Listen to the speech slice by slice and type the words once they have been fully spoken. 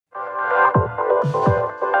Hello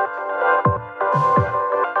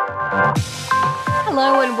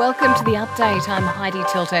and welcome to The Update. I'm Heidi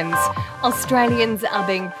Tiltons. Australians are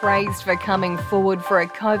being praised for coming forward for a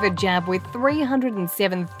COVID jab, with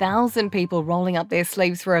 307,000 people rolling up their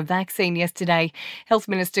sleeves for a vaccine yesterday. Health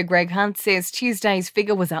Minister Greg Hunt says Tuesday's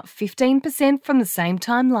figure was up 15% from the same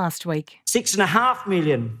time last week. 6.5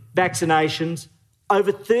 million vaccinations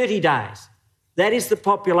over 30 days. That is the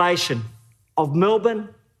population of Melbourne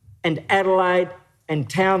and Adelaide and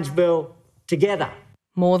Townsville together.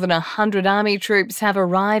 More than 100 Army troops have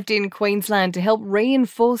arrived in Queensland to help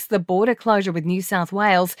reinforce the border closure with New South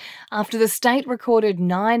Wales after the state recorded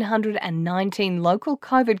 919 local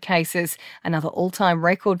COVID cases, another all-time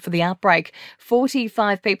record for the outbreak.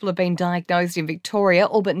 45 people have been diagnosed in Victoria,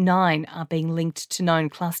 all but 9 are being linked to known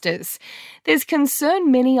clusters. There's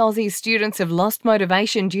concern many Aussie students have lost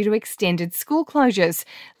motivation due to extended school closures.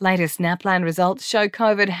 Latest NAPLAN results show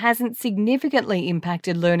COVID hasn't significantly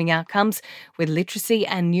impacted learning outcomes, with literacy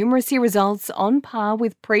and numeracy results on par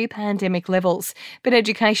with pre-pandemic levels. But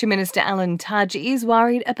Education Minister Alan Tudge is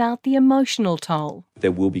worried about the emotional toll.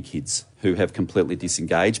 There will be kids who have completely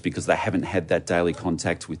disengaged because they haven't had that daily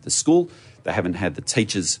contact with the school. They haven't had the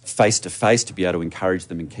teachers face-to-face to be able to encourage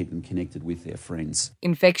them and keep them connected with their friends.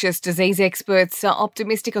 Infectious disease experts are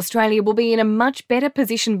optimistic Australia will be in a much better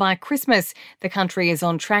position by Christmas. The country is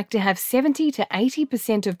on track to have 70 to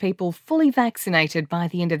 80% of people fully vaccinated by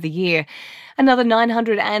the end of the year. Another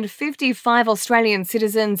 955 Australian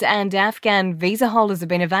citizens and Afghan visa holders have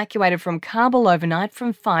been evacuated from Kabul overnight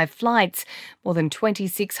from 5 flights. More than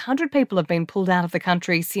 2,600 people have been pulled out of the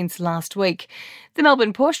country since last week. The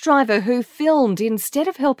Melbourne Porsche driver who filmed instead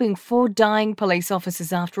of helping 4 dying police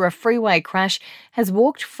officers after a freeway crash has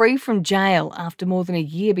walked free from jail after more than a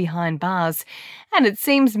year behind bars. And it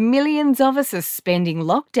seems millions of us are spending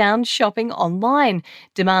lockdown shopping online.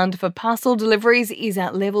 Demand for parcel deliveries is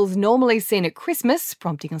at levels normally seen at Christmas,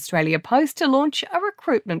 prompting Australia Post to launch a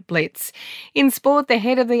recruitment blitz. In sport, the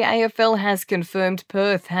head of the AFL has confirmed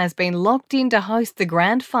Perth has been locked in to host the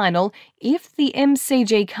grand final if the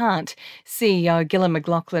MCG can't. CEO Gillon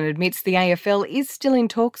McLachlan admits the AFL is still in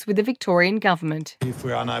talks with the Victorian government. If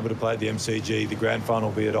we're unable to play at the MCG, the grand final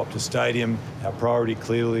will be at Optus Stadium. Our priority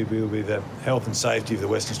clearly will be the health and safety of the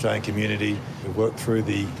Western Australian community. We've worked through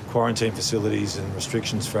the quarantine facilities and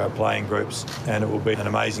restrictions for our playing groups, and it will be an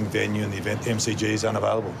amazing venue in the event the MCG is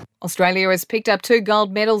unavailable. Australia has picked up 2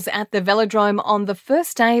 gold medals at the velodrome on the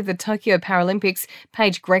first day of the Tokyo Paralympics.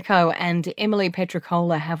 Paige Greco and Emily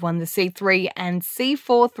Petricola have won the C3 and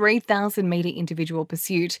C4 3,000-metre individual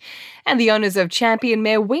pursuit. And the owners of champion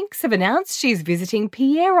mare Winx have announced she's visiting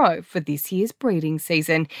Piero for this year's breeding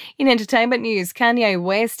season. In entertainment news, Kanye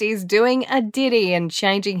West is doing a Diddy and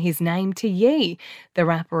changing his name to Ye. The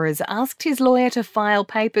rapper has asked his lawyer to file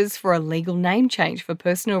papers for a legal name change for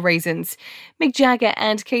personal reasons. Mick Jagger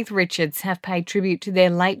and Keith Richards have paid tribute to their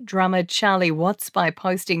late drummer Charlie Watts by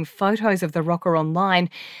posting photos of the rocker online.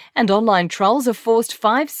 And online trolls have forced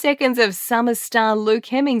 5 seconds of summer star Luke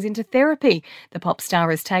Hemmings into therapy. The pop star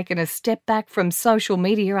has taken a step back from social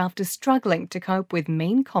media after struggling to cope with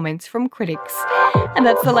mean comments from critics. And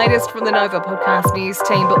that's the latest from the Nova Podcast News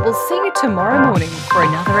team, but we'll see you tomorrow morning for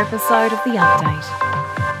another episode of The Update.